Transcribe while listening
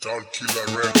Dankiller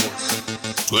Records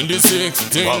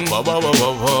 2016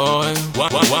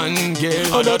 One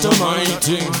girl, a lot of my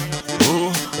thing.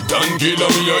 Dankiller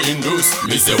me a induce.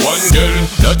 Me say one girl,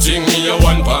 that thing me a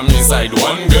one pa me side.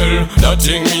 One girl, that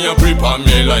thing me a prepare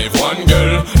me life. One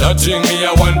girl, that thing me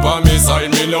a one pa me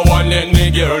side. Me no want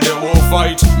any girl they won't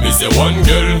fight. Me say one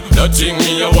girl, that thing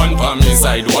me a one pa me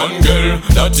side. One girl,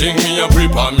 that thing me a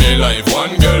prepare me life.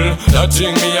 One girl, that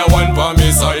thing me a one pa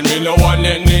me side. Me no want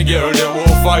any girl they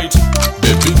won't fight.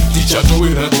 Baby,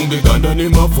 tichatowera kungeganda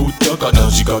nemafuta kana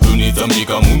zvikadonhedza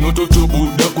mnyika muno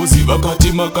totobuda kuziva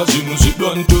katimaka zvinhu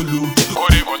zvidwantoluta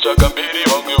kuri kutsvaga mberi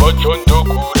vamwe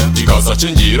vachondokura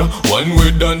tikasachenjera one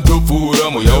way dantopfuura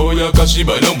moyawo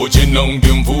yakasviba inambochena unge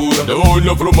mvura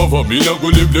ndaona from a family go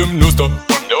live them no stop.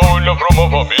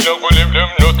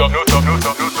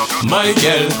 My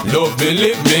girl, love me,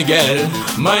 live me girl.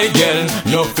 My girl,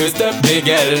 no face step me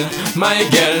girl. My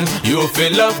girl, you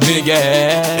feel love me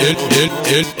girl.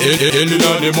 Early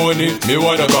in the morning, me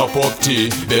want a cup of tea.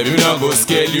 Baby, me not go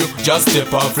scale you, just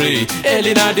step on free.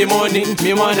 Early in the morning,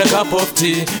 me want a cup of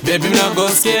tea. Baby, me not go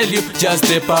scale you, just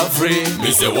step on free.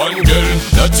 Me say one girl,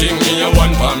 that thing me a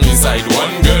one pa me side.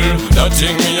 One girl, that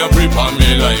thing me a prepare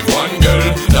me life. One girl,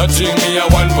 that thing me a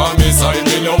one pa me side.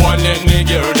 Me no want any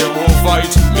girl they won't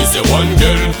fight. Me say one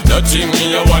girl, that thing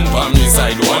me a one pa me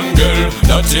side. One girl,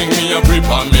 that thing me a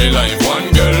prepare me life. One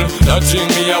girl, that thing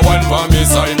me a one pa me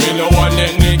side. Me no want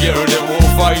any girl they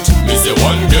won't fight. Me say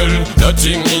one girl, that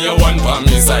thing me a one pa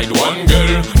me side. One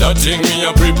girl, that thing me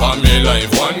a prepare me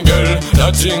life. One girl,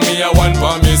 that thing me a one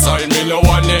pa me side. Me no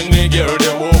want any girl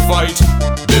they won't fight.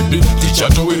 Baby,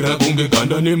 tichatowera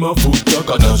kungeganda nemafuta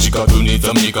kana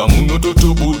zvikadonhedza mnyika muno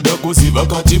totobuda kuziva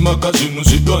katimaka zvinhu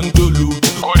zvidwantoluta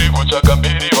kuri kutsvaga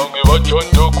mberi vamwe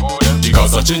vachondokura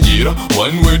tikasachenjera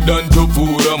one way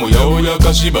dantopfuura moyawo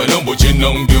yakasviba inambochena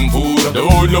unge mvura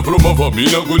ndaona from a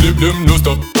family go live them no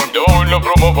stop.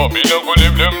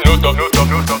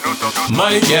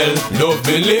 My girl, love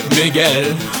me, live me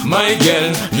girl. My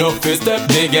girl, no face step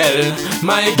me girl.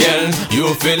 My girl,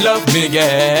 you feel love me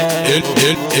girl.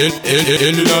 Early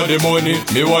in the morning,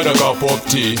 me want a cup of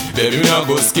tea. Baby, me not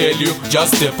go scale you,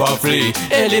 just step on free.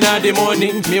 Early in the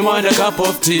morning, me want a cup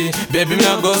of tea. Baby, me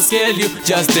not go scale you,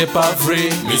 just step on free.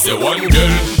 Me say one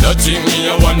girl, that thing me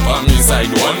a one pa me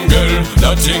side. One girl,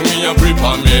 that thing me a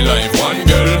prepare me life. One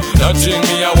girl, that thing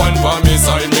me a one pa me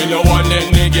side. Me no want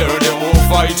any girl they won't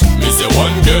fight. Me say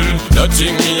one girl, that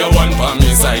thing me a one pa me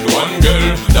side. One girl,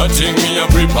 that thing me a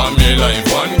prepare me life.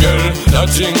 One girl, that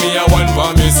thing me a one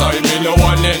pa me side. Me no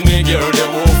want any girl they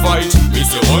won't fight. Me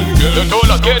say one girl,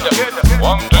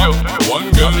 one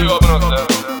girl.